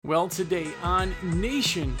Well, today on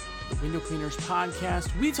Nation, the Window Cleaners podcast,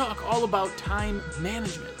 we talk all about time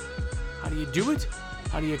management. How do you do it?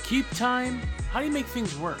 How do you keep time? How do you make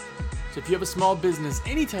things work? So if you have a small business,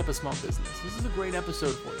 any type of small business, this is a great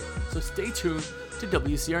episode for you. So stay tuned to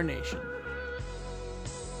WCR Nation.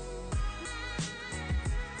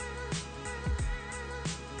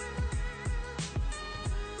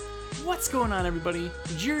 What's going on, everybody?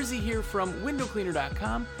 Jersey here from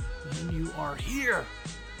windowcleaner.com, and you are here.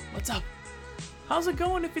 What's up? How's it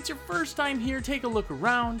going? If it's your first time here, take a look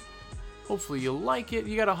around. Hopefully you'll like it.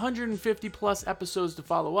 You got 150 plus episodes to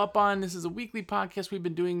follow up on. This is a weekly podcast we've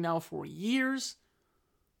been doing now for years.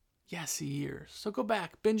 Yes, years. So go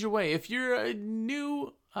back, binge away. If you're a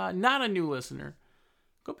new, not a new listener,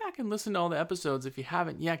 go back and listen to all the episodes if you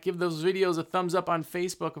haven't yet. Give those videos a thumbs up on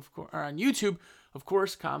Facebook, of course, or on YouTube, of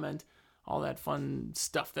course. Comment, all that fun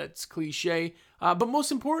stuff that's cliche. But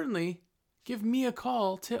most importantly, give me a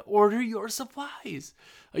call to order your supplies.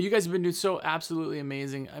 You guys have been doing so absolutely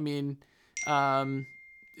amazing. I mean,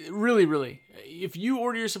 really, if you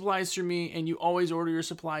order your supplies through me and you always order your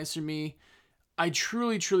supplies through me, I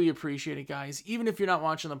truly appreciate it, guys. Even if you're not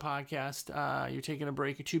watching the podcast, you're taking a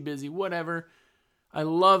break, you're too busy, whatever. I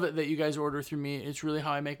love it that you guys order through me. It's really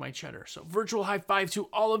how I make my cheddar. So virtual high five to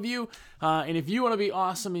all of you. And if you want to be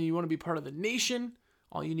awesome and you want to be part of the nation,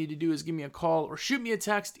 all you need to do is give me a call or shoot me a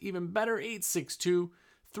text. Even better,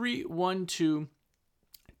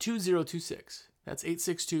 862-312-2026. That's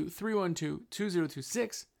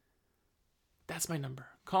 862-312-2026. That's my number.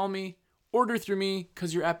 Call me, order through me,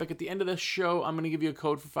 because you're epic. At the end of the show, I'm going to give you a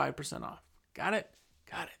code for 5% off. Got it?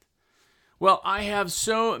 Got it. Well, I have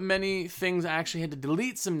so many things. I actually had to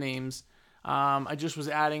delete some names. I just was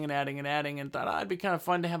adding and thought it'd be kind of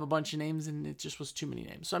fun to have a bunch of names, and it just was too many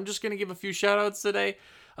names. So I'm just going to give a few shout outs today.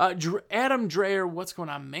 Adam Dreyer, what's going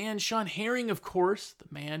on, man? Sean Herring, of course, the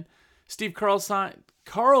man. Steve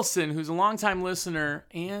Carlson, who's a longtime listener,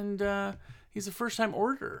 and he's a first-time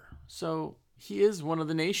orderer. So he is one of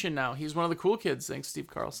the nation now. He's one of the cool kids. Thanks, Steve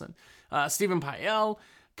Carlson. Stephen Pael,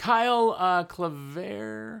 Kyle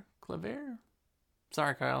Claver.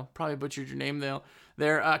 Sorry, Kyle. Probably butchered your name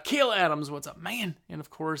there. Kale Adams, what's up, man? And of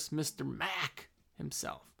course, Mr. Mac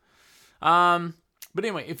himself. But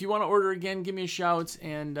anyway, if you want to order again, give me a shout,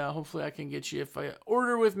 and hopefully I can get you. If I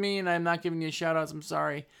order with me and I'm not giving you shout outs, I'm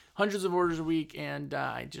sorry. Hundreds of orders a week, and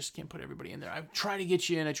I just can't put everybody in there. I try to get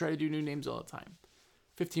you in. I try to do new names all the time.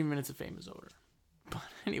 15 minutes of fame is over. But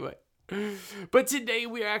anyway. But today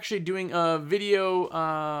we are actually doing a video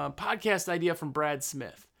podcast idea from Brad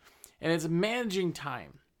Smith. And it's managing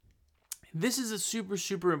time. This is a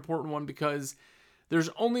super important one because there's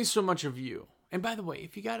only so much of you. And by the way,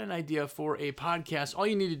 if you got an idea for a podcast, all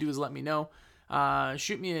you need to do is let me know.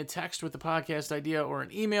 Shoot me a text with the podcast idea or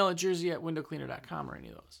an email at jersey@windowcleaner.com or any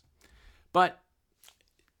of those. But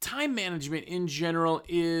time management in general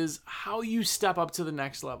is how you step up to the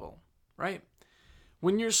next level, right?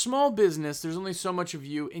 When you're a small business, there's only so much of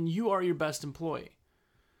you, and you are your best employee.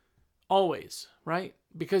 Always, right?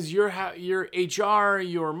 Because your HR,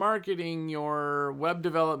 your marketing, your web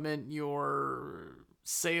development, your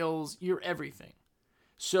sales, your everything.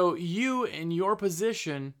 So you and your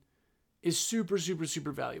position is super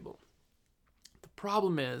valuable. The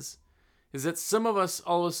problem is that some of us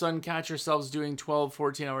all of a sudden catch ourselves doing 12,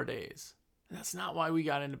 14-hour days. And that's not why we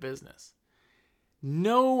got into business.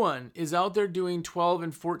 No one is out there doing 12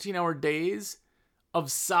 and 14-hour days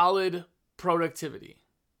of solid productivity.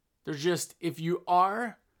 There's just, if you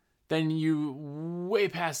are, then you way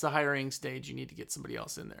past the hiring stage. You need to get somebody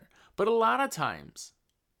else in there. But a lot of times,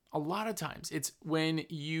 it's when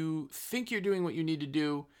you think you're doing what you need to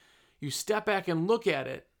do, you step back and look at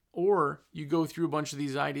it, or you go through a bunch of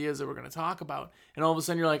these ideas that we're going to talk about, and all of a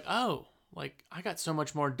sudden you're like, oh, like I got so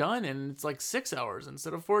much more done, and it's like 6 hours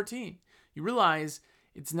instead of 14. You realize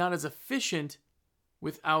it's not as efficient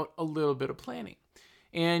without a little bit of planning.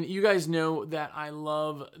 And you guys know that I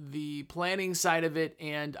love the planning side of it,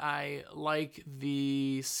 and I like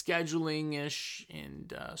the scheduling-ish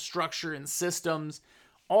and structure and systems.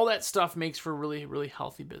 All that stuff makes for a really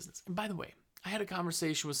healthy business. And by the way, I had a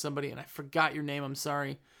conversation with somebody, and I forgot your name. I'm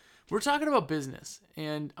sorry. We're talking about business,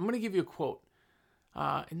 and I'm going to give you a quote.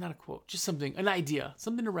 Not a quote, just something, an idea,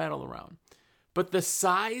 something to rattle around. But the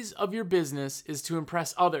size of your business is to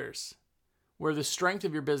impress others, where the strength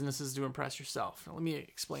of your business is to impress yourself. Now, let me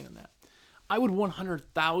explain on that. I would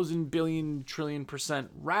 100,000 billion trillion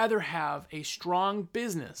 % rather have a strong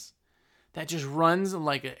business that just runs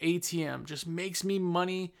like an ATM, just makes me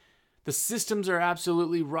money. The systems are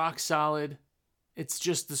absolutely rock solid. It's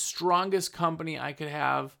just the strongest company I could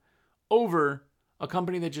have over a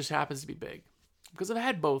company that just happens to be big. because I've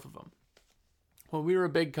had both of them. When we were a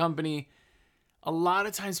big company, a lot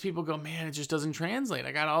of times people go, man, it just doesn't translate.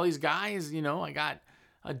 I got all these guys, I got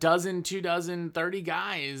a dozen, 2 dozen, 30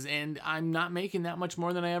 guys, and I'm not making that much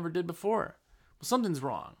more than I ever did before. Well, something's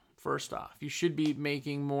wrong, first off. You should be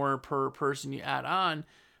making more per person you add on.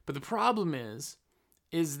 But the problem is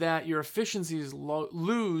that your efficiencies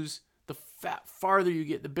lose the farther you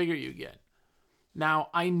get, the bigger you get. Now,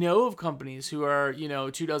 I know of companies who are,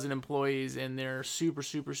 2 dozen employees and they're super,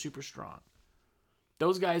 super, super strong.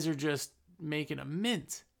 Those guys are just making a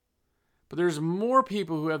mint. But there's more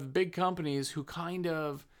people who have big companies who kind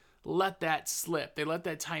of let that slip. They let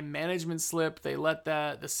that time management slip. They let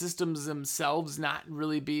the systems themselves not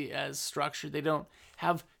really be as structured. They don't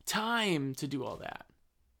have time to do all that.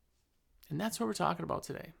 And that's what we're talking about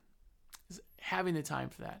today, is having the time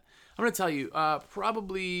for that. I'm going to tell you,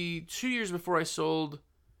 probably 2 years before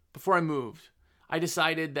I moved, I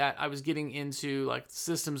decided that I was getting into,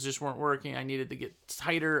 systems just weren't working. I needed to get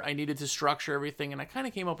tighter. I needed to structure everything. And I kind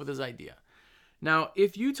of came up with this idea. Now,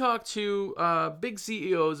 if you talk to big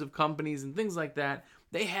CEOs of companies and things like that,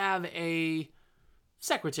 they have a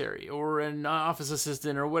secretary or an office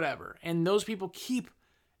assistant or whatever. And those people keep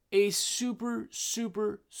a super,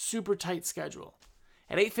 super, super tight schedule.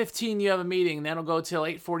 At 8:15, you have a meeting. That'll go till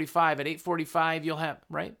 8:45. At 8:45, you'll have,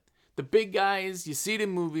 right? The big guys, you see it in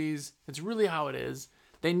movies. It's really how it is.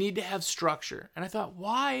 They need to have structure. And I thought,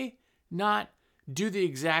 why not do the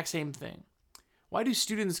exact same thing? Why do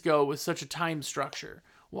students go with such a time structure?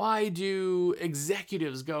 Why do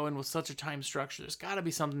executives go in with such a time structure? There's got to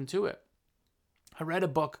be something to it. I read a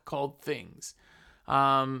book called Things.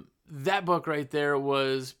 That book right there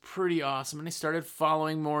was pretty awesome. And I started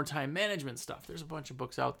following more time management stuff. There's a bunch of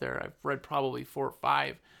books out there. I've read probably 4 or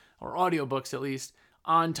 5, or audiobooks at least,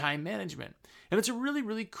 on time management. And it's a really,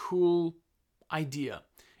 really cool idea.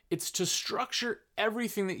 It's to structure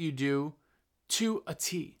everything that you do to a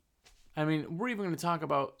T. I mean, we're even going to talk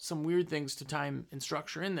about some weird things to time and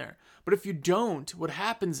structure in there. But if you don't, what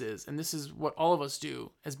happens is, and this is what all of us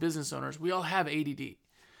do as business owners, we all have ADD.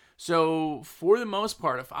 So for the most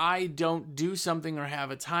part, if I don't do something or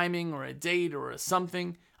have a timing or a date or a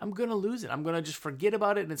something, I'm going to lose it. I'm going to just forget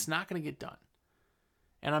about it and it's not going to get done.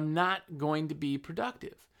 And I'm not going to be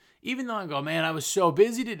productive. Even though I go, man, I was so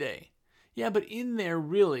busy today. Yeah, but in there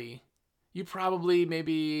really, you probably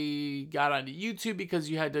maybe got onto YouTube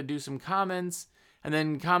because you had to do some comments. And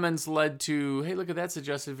then comments led to, hey, look at that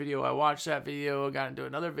suggested video. I watched that video, got into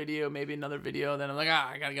another video, maybe another video. Then I'm like,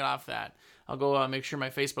 I got to get off that. I'll go make sure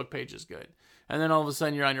my Facebook page is good. And then all of a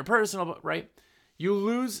sudden you're on your personal, right? You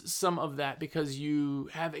lose some of that because you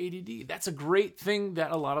have ADD. That's a great thing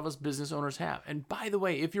that a lot of us business owners have. And by the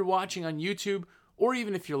way, if you're watching on YouTube or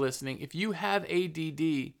even if you're listening, if you have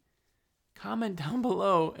ADD, comment down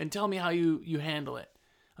below and tell me how you handle it.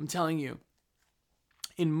 I'm telling you,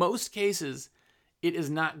 in most cases, it is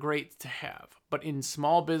not great to have. But in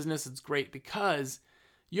small business, it's great because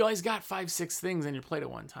you always got 5, 6 things on your plate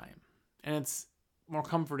at one time. And it's more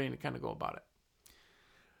comforting to kind of go about it.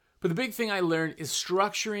 But the big thing I learned is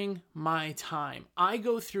structuring my time. I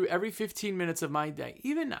go through every 15 minutes of my day,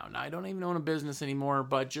 even now. Now, I don't even own a business anymore,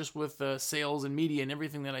 but just with sales and media and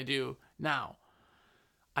everything that I do now,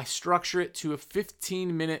 I structure it to a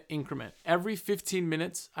 15-minute increment. Every 15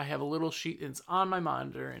 minutes, I have a little sheet that's on my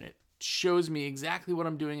monitor, and it shows me exactly what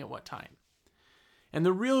I'm doing at what time. And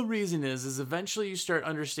the real reason is eventually you start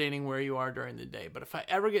understanding where you are during the day. But if I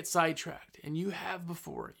ever get sidetracked, and you have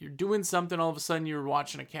before, you're doing something, all of a sudden you're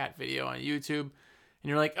watching a cat video on YouTube, and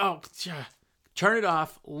you're like, oh, turn it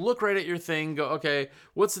off, look right at your thing, go, okay,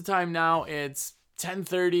 what's the time now? It's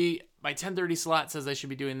 10:30. My 10:30 slot says I should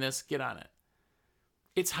be doing this. Get on it.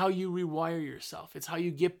 It's how you rewire yourself. It's how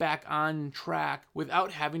you get back on track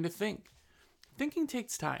without having to think. Thinking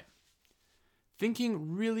takes time.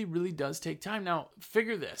 Thinking really, really does take time. Now,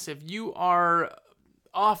 figure this. If you are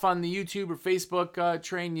off on the YouTube or Facebook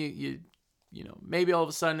train, you know, maybe all of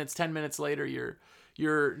a sudden it's 10 minutes later,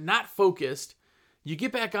 you're not focused. You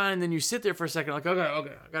get back on and then you sit there for a second like, okay,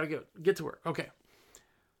 I got to get to work. Okay.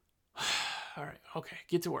 All right. Okay.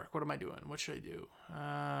 Get to work. What am I doing? What should I do?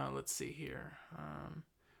 Let's see here.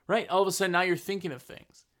 Right. All of a sudden now you're thinking of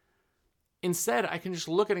things. Instead, I can just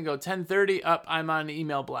look at it and go 10:30 up. I'm on an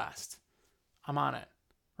email blast. I'm on it.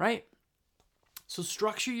 Right. So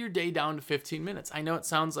structure your day down to 15 minutes. I know it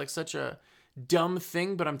sounds like such a dumb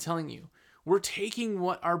thing, but I'm telling you, we're taking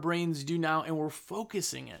what our brains do now and we're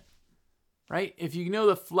focusing it. Right? If you know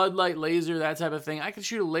the floodlight laser, that type of thing, I could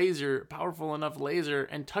shoot a laser, powerful enough laser,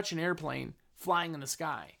 and touch an airplane flying in the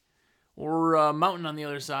sky, or a mountain on the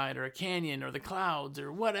other side, or a canyon, or the clouds,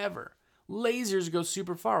 or whatever. Lasers go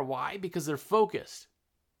super far. Why? Because they're focused.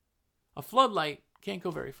 A floodlight can't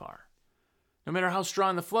go very far. No matter how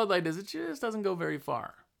strong the floodlight is, it just doesn't go very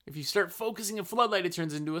far. If you start focusing a floodlight, it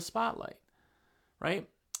turns into a spotlight, right?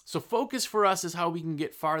 So focus for us is how we can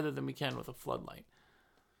get farther than we can with a floodlight.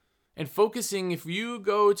 And focusing, if you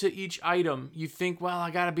go to each item, you think, well, I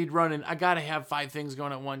got to be running. I got to have 5 things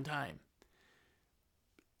going at one time.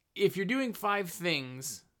 If you're doing 5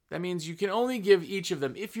 things, that means you can only give each of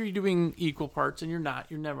them, if you're doing equal parts, and you're not,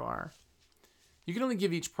 you never are, you can only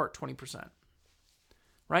give each part 20%,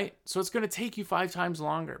 right? So it's going to take you 5 times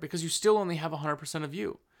longer because you still only have 100% of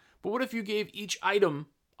you. But what if you gave each item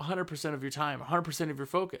 100% of your time, 100% of your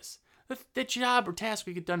focus? That job or task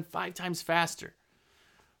will get done 5 times faster.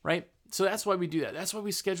 Right? So that's why we do that. That's why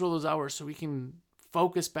we schedule those hours so we can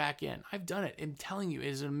focus back in. I've done it. I'm telling you, it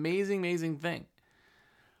is an amazing, amazing thing.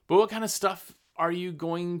 But what kind of stuff are you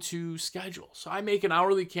going to schedule? So I make an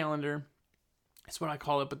hourly calendar. That's what I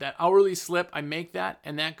call it. But that hourly slip, I make that,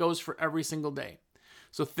 and that goes for every single day.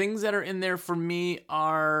 So things that are in there for me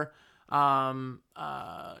are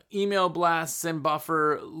email blasts and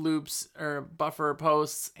buffer loops or buffer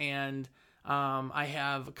posts, and I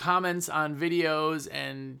have comments on videos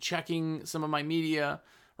and checking some of my media,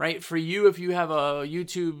 right? For you, if you have a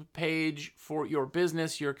YouTube page for your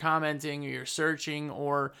business, you're commenting or you're searching,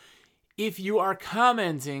 or if you are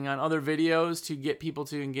commenting on other videos to get people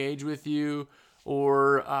to engage with you,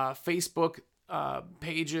 or Facebook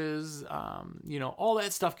pages, all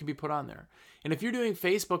that stuff can be put on there. And if you're doing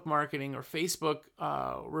Facebook marketing or Facebook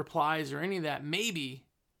replies or any of that, maybe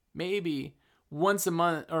once a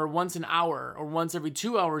month or once an hour or once every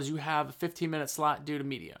 2 hours, you have a 15-minute slot due to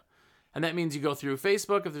media. And that means you go through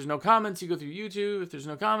Facebook. If there's no comments, you go through YouTube. If there's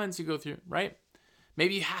no comments, you go through, right?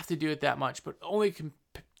 Maybe you have to do it that much, but only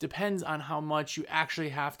depends on how much you actually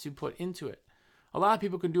have to put into it. A lot of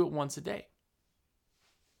people can do it once a day.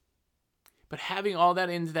 But having all that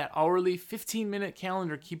into that hourly 15-minute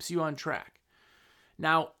calendar keeps you on track.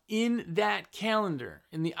 Now, in that calendar,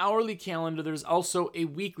 in the hourly calendar, there's also a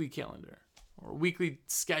weekly calendar, or weekly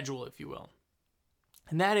schedule, if you will.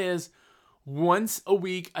 And that is once a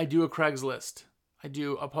week, I do a Craigslist. I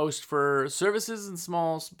do a post for services and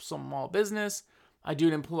small business. I do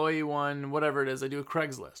an employee one, whatever it is. I do a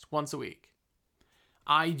Craigslist once a week.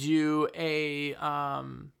 I do a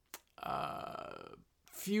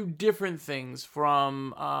few different things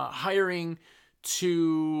from hiring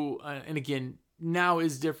to, and again, now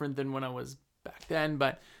is different than when I was back then,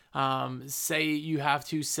 but say you have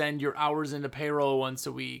to send your hours into payroll once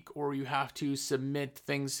a week, or you have to submit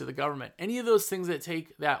things to the government. Any of those things that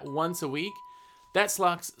take that once a week, that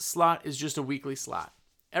slot is just a weekly slot.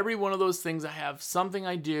 Every one of those things, I have something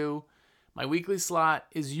I do. My weekly slot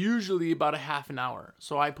is usually about a half an hour.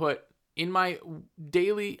 So I put in my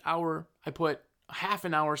daily hour, I put a half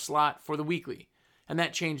an hour slot for the weekly. And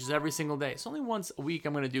that changes every single day. So only once a week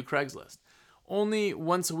I'm going to do Craigslist. Only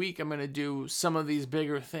once a week I'm going to do some of these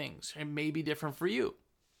bigger things. It may be different for you.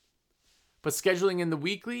 But scheduling in the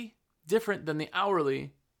weekly, different than the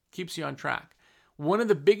hourly, keeps you on track. One of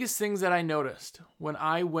the biggest things that I noticed when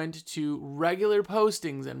I went to regular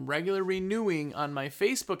postings and regular renewing on my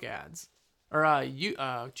Facebook ads, or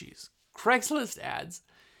Craigslist ads,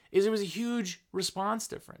 is there was a huge response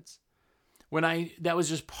difference. That was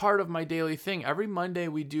just part of my daily thing. Every Monday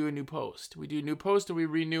we do a new post. We do a new post and we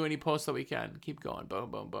renew any post that we can. Keep going,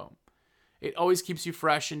 boom, boom, boom. It always keeps you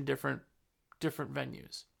fresh in different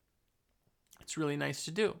venues. It's really nice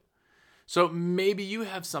to do. So maybe you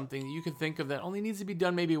have something that you can think of that only needs to be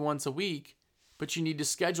done maybe once a week, but you need to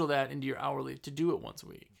schedule that into your hourly to do it once a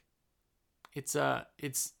week. It's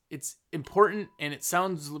important, and it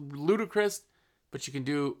sounds ludicrous, but you can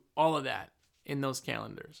do all of that in those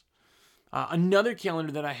calendars. Another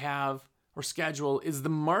calendar that I have or schedule is the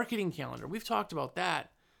marketing calendar. We've talked about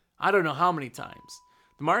that I don't know how many times.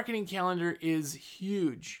 The marketing calendar is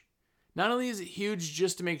huge. Not only is it huge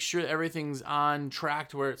just to make sure that everything's on track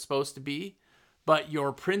to where it's supposed to be, but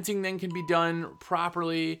your printing then can be done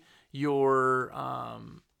properly. Your,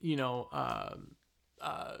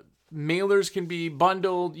 mailers can be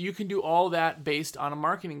bundled. You can do all that based on a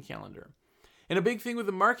marketing calendar. And a big thing with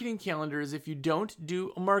the marketing calendar is if you don't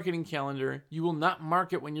do a marketing calendar, you will not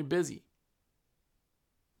market when you're busy.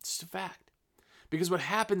 It's just a fact. Because what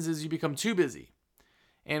happens is you become too busy.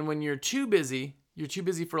 And when you're too busy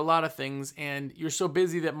for a lot of things, and you're so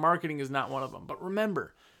busy that marketing is not one of them. But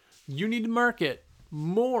remember, you need to market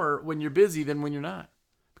more when you're busy than when you're not,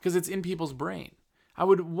 because it's in people's brain. I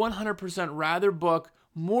would 100% rather book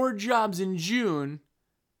more jobs in June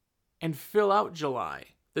and fill out July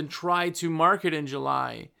than try to market in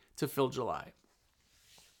July to fill July.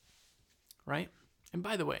 right? And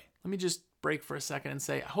by the way, let me just break for a second and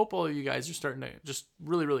say, I hope all of you guys are starting to just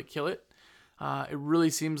really, really kill it. It really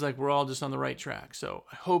seems like we're all just on the right track. So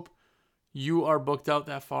I hope you are booked out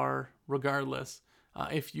that far regardless.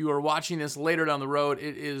 If you are watching this later down the road,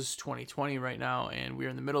 it is 2020 right now, and we're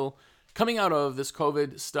in the middle, coming out of this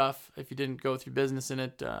COVID stuff. If you didn't go through business in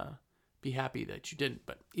it, be happy that you didn't.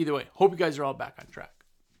 But either way, hope you guys are all back on track.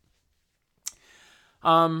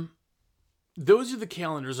 Those are the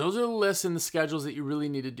calendars. Those are the lists and the schedules that you really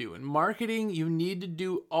need to do. In marketing, you need to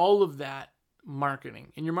do all of that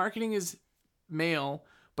marketing. And your marketing is mail,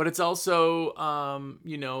 but it's also,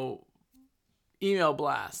 email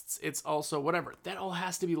blasts. It's also whatever. That all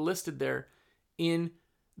has to be listed there in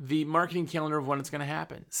the marketing calendar of when it's going to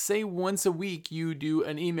happen. Say once a week you do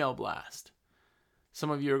an email blast. Some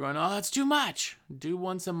of you are going, oh, that's too much. Do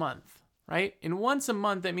once a month, right? And once a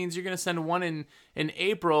month, that means you're going to send one in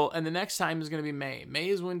April, and the next time is going to be May. May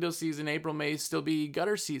is window season. April may still be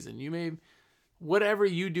gutter season. You may, whatever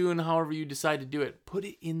you do and however you decide to do it, put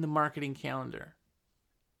it in the marketing calendar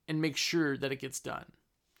and make sure that it gets done.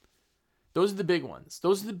 Those are the big ones.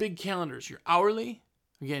 Those are the big calendars. Your hourly,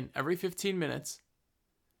 again, every 15 minutes.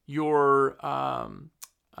 Your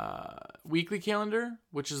weekly calendar,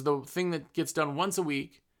 which is the thing that gets done once a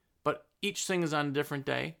week, but each thing is on a different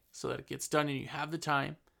day so that it gets done and you have the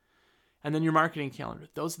time. And then your marketing calendar.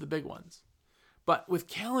 Those are the big ones. But with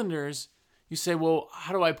calendars, you say, well,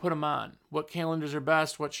 how do I put them on? What calendars are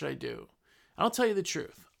best? What should I do? I'll tell you the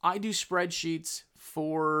truth. I do spreadsheets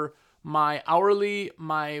for my hourly,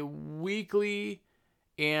 my weekly,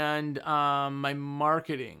 and my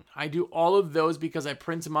marketing. I do all of those because I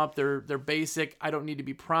print them up. They're basic. I don't need to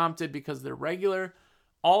be prompted because they're regular.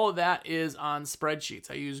 All of that is on spreadsheets.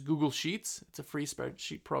 I use Google Sheets. It's a free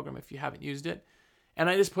spreadsheet program if you haven't used it. And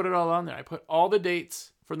I just put it all on there. I put all the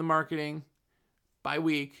dates for the marketing by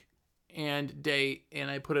week and date, and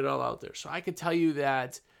I put it all out there. So I could tell you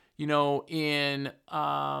that, in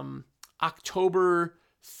October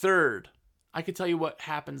 3rd, I could tell you what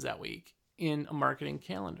happens that week in a marketing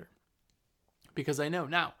calendar because I know.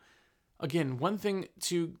 Now, again, one thing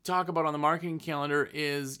to talk about on the marketing calendar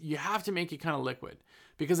is you have to make it kind of liquid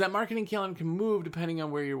because that marketing calendar can move depending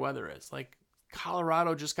on where your weather is. Like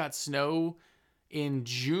Colorado just got snow in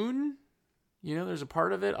June. There's a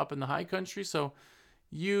part of it up in the high country. So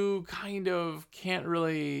you kind of can't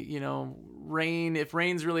really, rain. If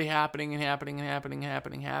rain's really happening, it's going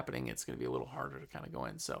to be a little harder to kind of go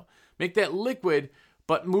in. So make that liquid,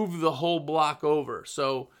 but move the whole block over.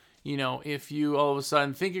 So, if you all of a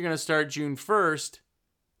sudden think you're going to start June 1st,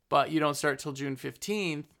 but you don't start till June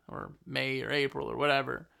 15th or May or April or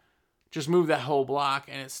whatever, just move that whole block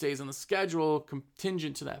and it stays on the schedule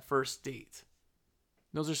contingent to that first date.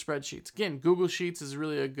 Those are spreadsheets. Again, Google Sheets is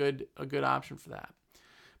really a good option for that.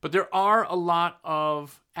 But there are a lot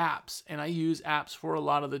of apps, and I use apps for a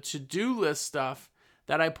lot of the to-do list stuff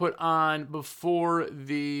that I put on before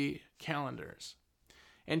the calendars.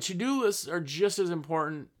 And to-do lists are just as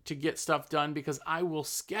important to get stuff done because I will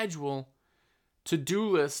schedule to-do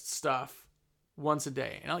list stuff once a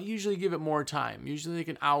day. And I'll usually give it more time, usually like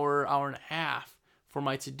an hour and a half for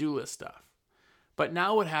my to-do list stuff. But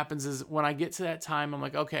now what happens is when I get to that time, I'm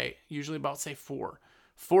like, okay, usually about, say, 4.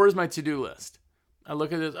 4 is my to-do list. I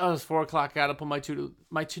look at this, it's 4 o'clock, gotta put my to-do.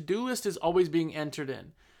 My to-do list is always being entered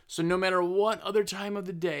in. So no matter what other time of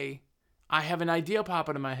the day, I have an idea pop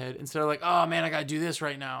into my head. Instead of like, oh man, I gotta do this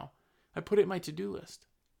right now. I put it in my to-do list.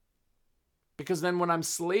 Because then when I'm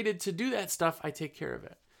slated to do that stuff, I take care of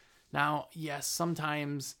it. Now, yes,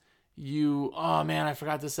 sometimes oh man, I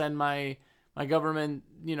forgot to send my government,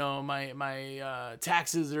 my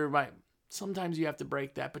taxes sometimes you have to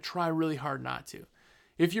break that, but try really hard not to.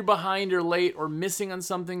 If you're behind or late or missing on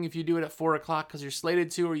something, if you do it at 4 o'clock because you're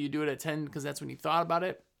slated to, or you do it at 10 because that's when you thought about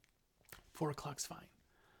it, 4 o'clock's fine.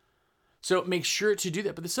 So make sure to do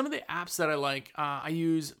that. But some of the apps that I like, I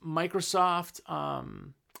use Microsoft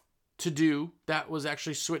To Do. That was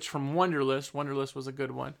actually switched from Wunderlist. Wunderlist was a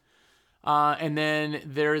good one. And then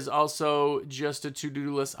there is also just a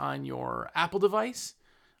to-do list on your Apple device.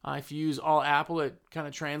 If you use all Apple, it kind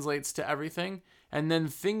of translates to everything. And then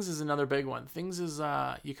Things is another big one. Things is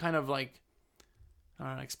you kind of like, I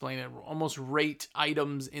don't know, explain it, almost rate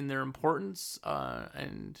items in their importance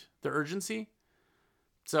and their urgency.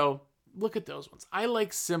 So look at those ones. I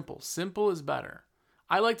like simple. Simple is better.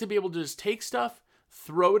 I like to be able to just take stuff,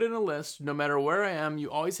 throw it in a list, no matter where I am.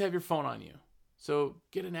 You always have your phone on you. So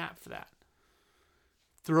get an app for that.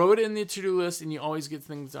 Throw it in the to-do list and you always get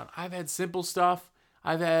things done. I've had simple stuff.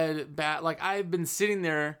 I've had I've been sitting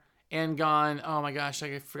there and gone, oh my gosh,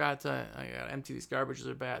 I forgot to empty these garbages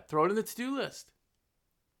are bad. Throw it in the to-do list,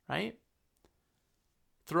 right?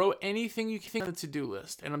 Throw anything you can think on the to-do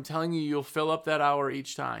list, and I'm telling you, you'll fill up that hour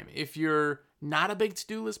each time. If you're not a big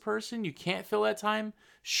to-do list person, you can't fill that time,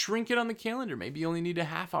 shrink it on the calendar. Maybe you only need a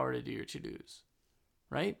half hour to do your to-dos,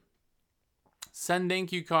 right? Send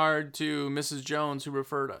thank you card to Mrs. Jones who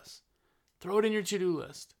referred us. Throw it in your to-do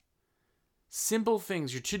list. Simple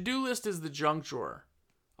things. Your to-do list is the junk drawer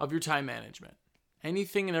of your time management.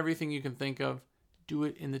 Anything and everything you can think of, do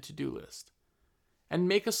it in the to-do list. And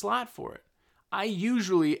make a slot for it. I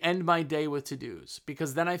usually end my day with to-dos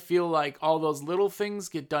because then I feel like all those little things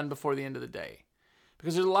get done before the end of the day.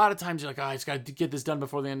 Because there's a lot of times you're like, I just got to get this done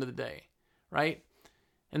before the end of the day, right?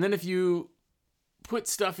 And then if you put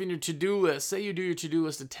stuff in your to-do list, say you do your to-do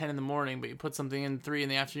list at 10 in the morning, but you put something in 3 in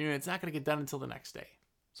the afternoon, it's not going to get done until the next day.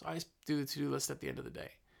 So I just do the to-do list at the end of the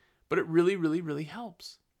day. But it really, really, really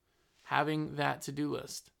helps having that to-do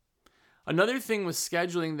list. Another thing with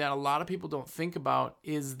scheduling that a lot of people don't think about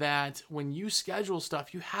is that when you schedule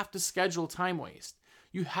stuff, you have to schedule time waste.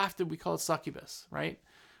 You have to, we call it succubus, right?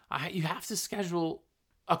 You have to schedule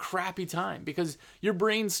a crappy time because your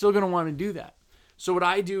brain's still going to want to do that. So what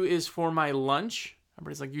I do is for my lunch,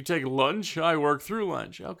 everybody's like, you take lunch? I work through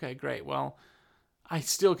lunch. Okay, great. Well, I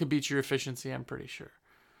still could beat your efficiency, I'm pretty sure.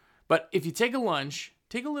 But if you take a lunch,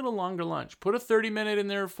 take a little longer lunch. Put a 30-minute in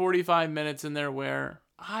there, 45 minutes in there where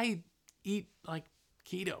I eat like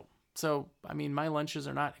keto. So, I mean, my lunches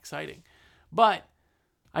are not exciting. But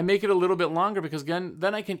I make it a little bit longer because then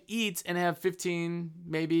I can eat and have 15,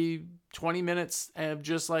 maybe 20 minutes of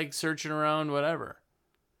just like searching around, whatever.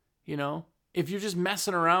 You know? If you're just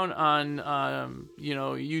messing around on,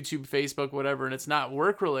 YouTube, Facebook, whatever, and it's not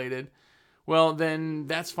work related, well, then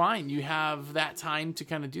that's fine. You have that time to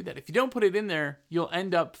kind of do that. If you don't put it in there, you'll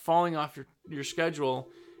end up falling off your schedule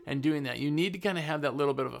and doing that. You need to kind of have that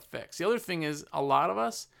little bit of a fix. The other thing is a lot of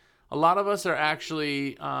us are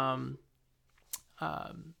actually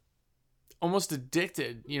almost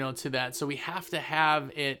addicted, to that. So we have to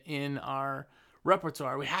have it in our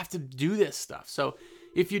repertoire. We have to do this stuff. So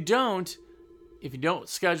if you don't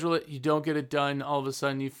schedule it, you don't get it done. All of a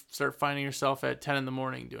sudden you start finding yourself at 10 in the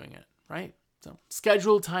morning doing it, right? So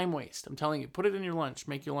schedule time waste. I'm telling you, put it in your lunch,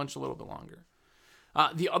 make your lunch a little bit longer.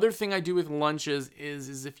 The other thing I do with lunches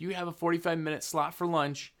is if you have a 45-minute slot for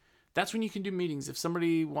lunch, that's when you can do meetings. If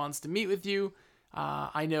somebody wants to meet with you,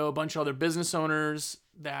 I know a bunch of other business owners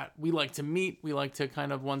that we like to meet. We like to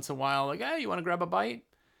kind of once in a while, like, hey, you want to grab a bite?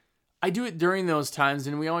 I do it during those times,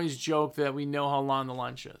 and we always joke that we know how long the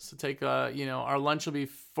lunch is. So take our lunch will be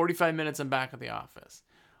 45 minutes and back at the office.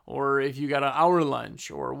 Or if you got an hour lunch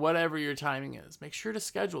or whatever your timing is, make sure to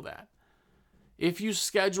schedule that. If you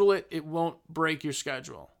schedule it, it won't break your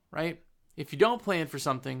schedule, right? If you don't plan for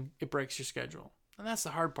something, it breaks your schedule. And that's the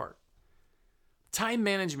hard part. Time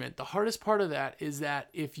management, the hardest part of that is that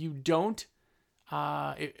if you don't,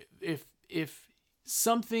 if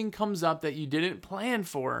something comes up that you didn't plan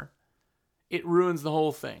for, it ruins the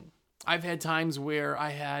whole thing. I've had times where I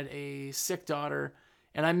had a sick daughter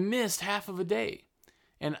and I missed half of a day.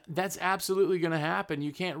 And that's absolutely going to happen.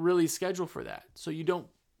 You can't really schedule for that. So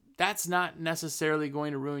that's not necessarily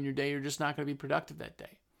going to ruin your day. You're just not going to be productive that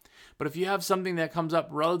day. But if you have something that comes up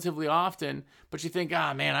relatively often, but you think,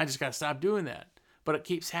 man, I just got to stop doing that. But it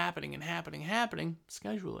keeps happening and happening,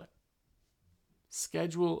 schedule it.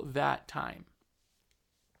 Schedule that time.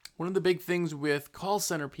 One of the big things with call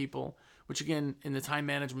center people, which again, in the time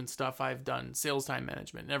management stuff, I've done sales time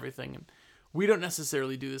management and everything. And we don't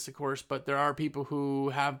necessarily do this, of course, but there are people who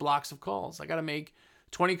have blocks of calls. I got to make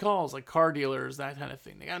 20 calls, like car dealers, that kind of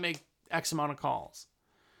thing. They got to make X amount of calls.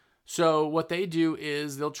 So what they do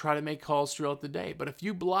is they'll try to make calls throughout the day. But if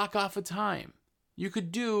you block off a time, you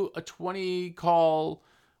could do a 20 call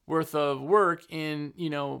worth of work in,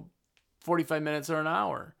 45 minutes or an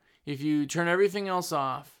hour. If you turn everything else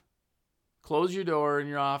off, close your door in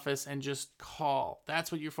your office and just call.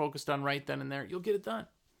 That's what you're focused on right then and there. You'll get it done.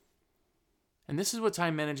 And this is what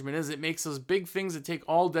time management is. It makes those big things that take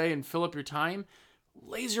all day and fill up your time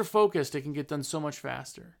laser focused. It can get done so much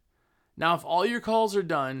faster. Now, if all your calls are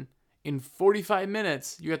done in 45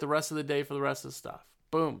 minutes, you got the rest of the day for the rest of the stuff.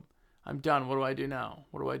 Boom. I'm done. What do I do now?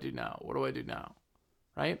 What do I do now? What do I do now?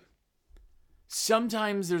 Right?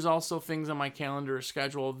 Sometimes there's also things on my calendar or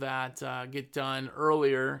schedule that get done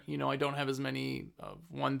earlier. I don't have as many of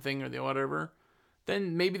one thing or the whatever.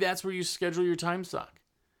 Then maybe that's where you schedule your time suck.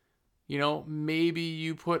 Maybe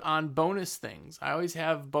you put on bonus things. I always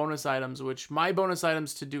have bonus items, which my bonus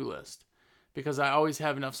items to-do list, because I always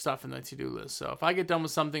have enough stuff in the to-do list. So if I get done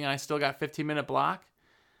with something and I still got 15-minute block,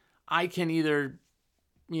 I can either,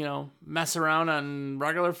 mess around on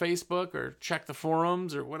regular Facebook or check the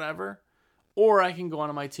forums or whatever, Or I can go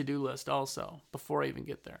onto my to-do list also before I even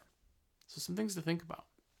get there. So some things to think about.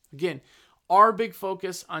 Again, our big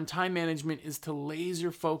focus on time management is to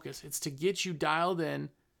laser focus. It's to get you dialed in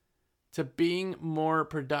to being more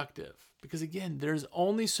productive. Because again, there's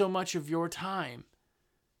only so much of your time.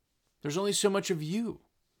 There's only so much of you.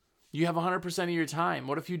 You have 100% of your time.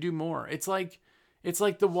 What if you do more? It's like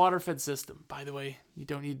the water-fed system. By the way, you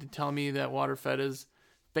don't need to tell me that water-fed is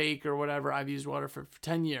fake or whatever. I've used water-fed for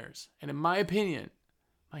 10 years. And in my opinion,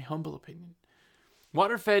 my humble opinion,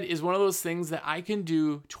 water-fed is one of those things that I can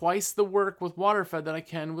do twice the work with water-fed that I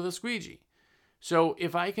can with a squeegee. So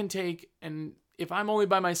if I can if I'm only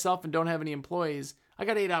by myself and don't have any employees, I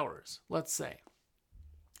got 8 hours, let's say.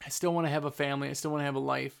 I still want to have a family. I still want to have a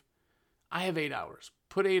life. I have 8 hours.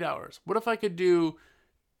 Put 8 hours. What if I could do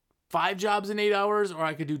 5 jobs in 8 hours, or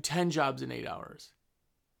I could do 10 jobs in 8 hours?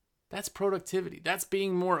 That's productivity. That's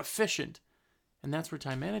being more efficient. And that's where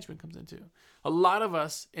time management comes into. A lot of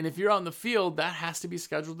us, and if you're out in the field, that has to be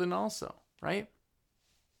scheduled in also, right?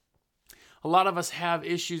 A lot of us have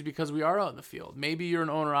issues because we are out in the field. Maybe you're an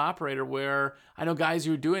owner-operator where I know guys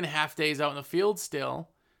who are doing half days out in the field still,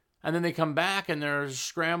 and then they come back and they're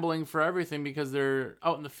scrambling for everything because they're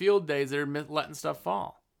out in the field days, they're letting stuff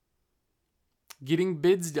fall. Getting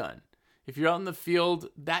bids done. If you're out in the field,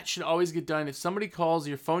 that should always get done. If somebody calls,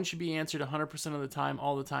 your phone should be answered 100% of the time,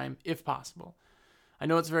 all the time, if possible. I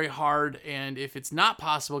know it's very hard, and if it's not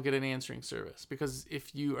possible, get an answering service. Because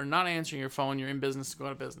if you are not answering your phone, you're in business to go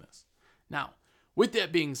out of business. Now, with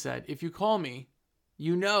that being said, if you call me,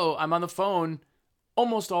 you know I'm on the phone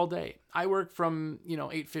almost all day. I work from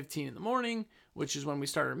 8:15 in the morning, which is when we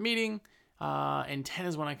start our meeting, and 10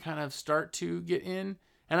 is when I kind of start to get in,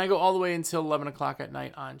 and I go all the way until 11 o'clock at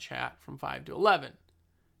night on chat from 5 to 11.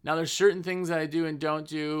 Now, there's certain things that I do and don't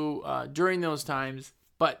do during those times,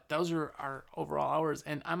 but those are our overall hours,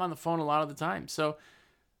 and I'm on the phone a lot of the time. So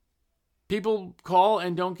people call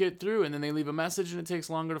and don't get through, and then they leave a message, and it takes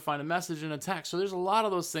longer to find a message and a text. So there's a lot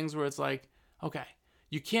of those things where it's like, okay,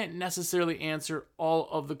 you can't necessarily answer all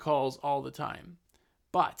of the calls all the time.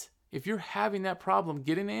 But if you're having that problem,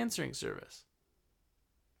 get an answering service.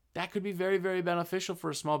 That could be very, very beneficial for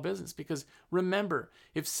a small business, because remember,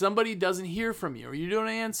 if somebody doesn't hear from you or you don't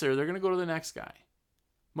answer, they're going to go to the next guy.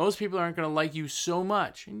 Most people aren't going to like you so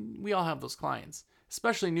much, and we all have those clients,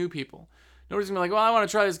 especially new people. Nobody's going to be like, well, I want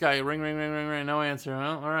to try this guy. Ring, ring, ring, ring, ring, no answer.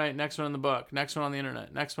 Huh? All right, next one in the book, next one on the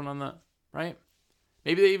internet, next one on the, right?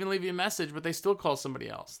 Maybe they even leave you a message, but they still call somebody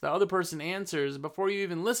else. The other person answers before you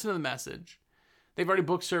even listen to the message. They've already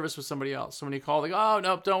booked service with somebody else. So when you call, they go, oh,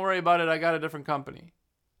 nope, don't worry about it. I got a different company.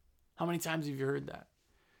 How many times have you heard that?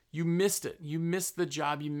 You missed it. You missed the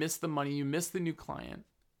job. You missed the money. You missed the new client.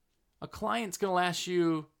 A client's going to last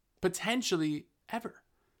you potentially ever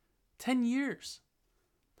 10 years.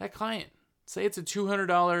 That client, say it's a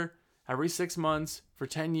 $200 every 6 months for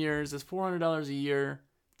 10 years. That's $400 a year.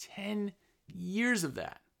 10 years of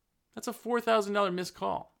that. That's a $4,000 missed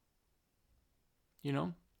call.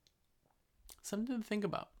 Something to think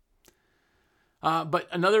about. But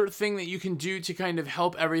another thing that you can do to kind of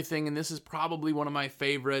help everything, and this is probably one of my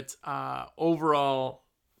favorite overall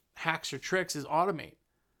hacks or tricks, is automate.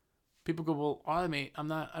 People go, well, automate.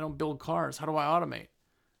 I don't build cars. How do I automate?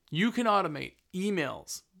 You can automate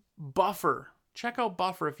emails, Buffer. Check out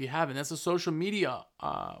Buffer if you haven't. That's a social media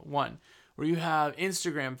one where you have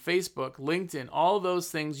Instagram, Facebook, LinkedIn, all of those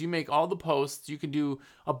things. You make all the posts. You can do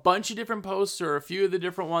a bunch of different posts or a few of the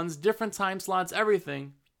different ones, different time slots,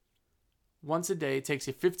 everything. Once a day. It takes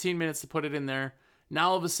you 15 minutes to put it in there.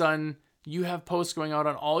 Now all of a sudden, you have posts going out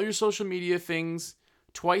on all your social media things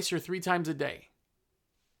twice or 3 times a day.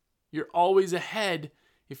 You're always ahead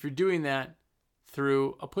if you're doing that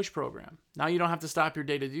through a push program. Now you don't have to stop your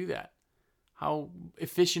day to do that. How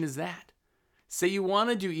efficient is that? Say you want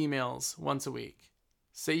to do emails once a week.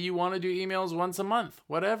 Say you want to do emails once a month,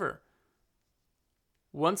 whatever.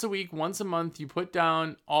 Once a week, once a month, you put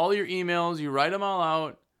down all your emails, you write them all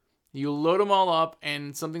out, you load them all up,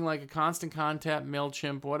 and something like a Constant Contact,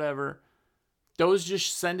 MailChimp, whatever, those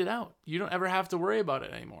just send it out. You don't ever have to worry about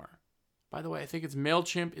it anymore. By the way, I think it's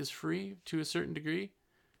MailChimp is free to a certain degree.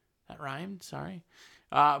 That rhymed, sorry.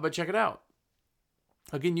 But check it out.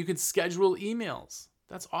 Again, you can schedule emails.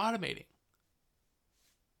 That's automating.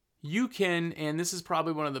 You can, and this is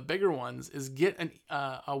probably one of the bigger ones, is get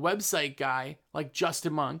a website guy like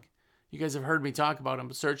Justin Monk. You guys have heard me talk about him,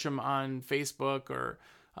 but search him on Facebook or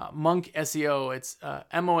Monk SEO. It's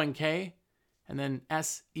MONK and then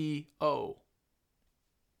SEO.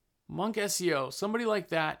 Monk SEO. Somebody like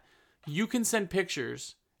that, you can send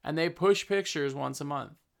pictures and they push pictures once a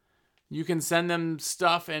month. You can send them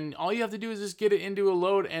stuff, and all you have to do is just get it into a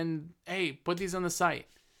load and, hey, put these on the site.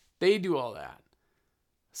 They do all that.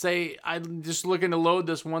 Say, I'm just looking to load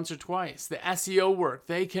this once or twice. The SEO work,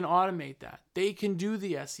 they can automate that. They can do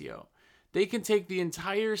the SEO. They can take the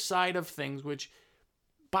entire side of things, which,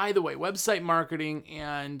 by the way, website marketing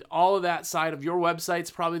and all of that side of your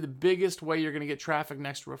website's probably the biggest way you're going to get traffic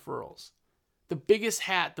next to referrals. The biggest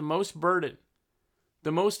hat, the most burden,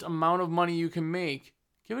 the most amount of money you can make,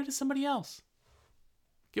 give it to somebody else.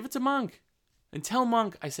 Give it to Monk. And tell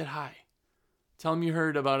Monk I said hi. Tell him you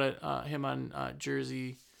heard about it, him on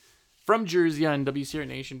Jersey, from Jersey on WCR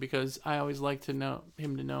Nation, because I always like to know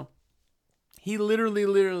him to know. He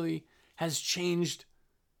literally has changed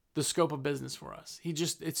the scope of business for us.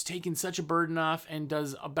 It's taken such a burden off and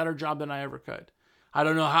does a better job than I ever could. I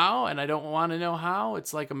don't know how, and I don't want to know how.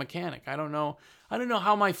 It's like a mechanic. I don't know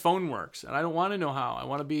how my phone works, and I don't want to know how. I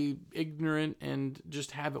want to be ignorant and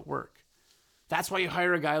just have it work. That's why you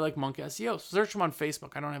hire a guy like Monk SEO. Search him on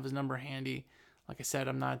Facebook. I don't have his number handy. Like I said,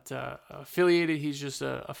 I'm not affiliated. He's just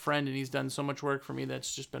a friend, and he's done so much work for me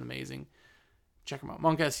that's just been amazing. Check him out,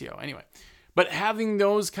 Monk SEO. Anyway, but having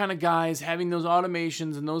those kind of guys, having those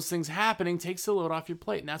automations and those things happening takes the load off your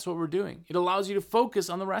plate, and that's what we're doing. It allows you to focus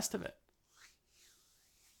on the rest of it.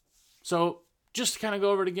 So just to kind of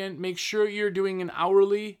go over it again, make sure you're doing an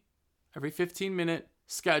hourly, every 15-minute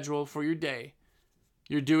schedule for your day.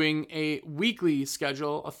 You're doing a weekly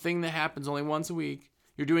schedule, a thing that happens only once a week.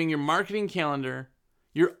 You're doing your marketing calendar.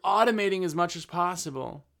 You're automating as much as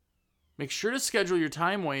possible. Make sure to schedule your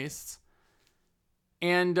time wastes.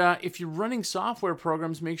 And if you're running software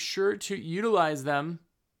programs, make sure to utilize them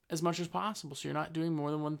as much as possible so you're not doing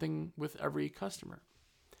more than one thing with every customer.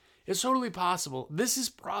 It's totally possible.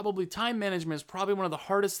 Time management is probably one of the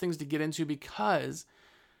hardest things to get into because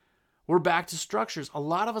we're back to structures. A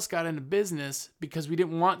lot of us got into business because we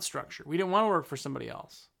didn't want structure. We didn't want to work for somebody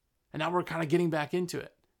else. And now we're kind of getting back into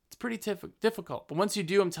it. It's pretty difficult. But once you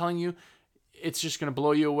do, I'm telling you, it's just going to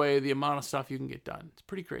blow you away the amount of stuff you can get done. It's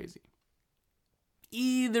pretty crazy.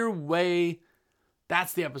 Either way,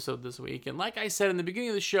 that's the episode this week. And like I said in the beginning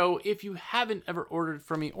of the show, if you haven't ever ordered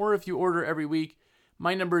from me, or if you order every week,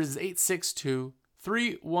 my number is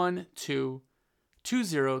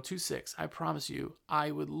 862-312-2026. I promise you,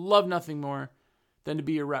 I would love nothing more than to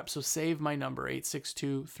be your rep. So save my number,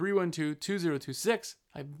 862-312-2026.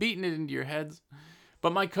 I've beaten it into your heads.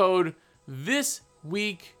 But my code this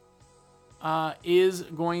week is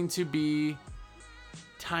going to be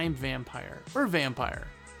Time Vampire or Vampire.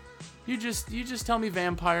 You just tell me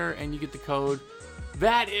Vampire and you get the code.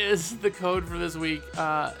 That is the code for this week.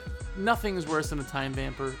 Nothing is worse than a time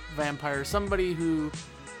vampire. Somebody who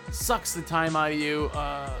sucks the time out of you.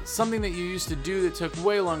 Something that you used to do that took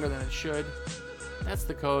way longer than it should. That's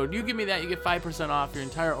the code. You give me that, you get 5% off your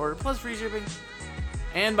entire order, plus free shipping.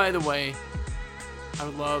 And by the way, I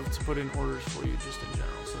would love to put in orders for you just in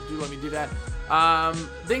general. So do let me do that.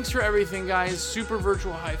 Thanks for everything, guys. Super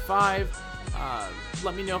virtual high five.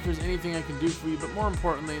 Let me know if there's anything I can do for you. But more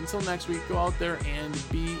importantly, until next week, go out there and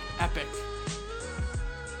be epic.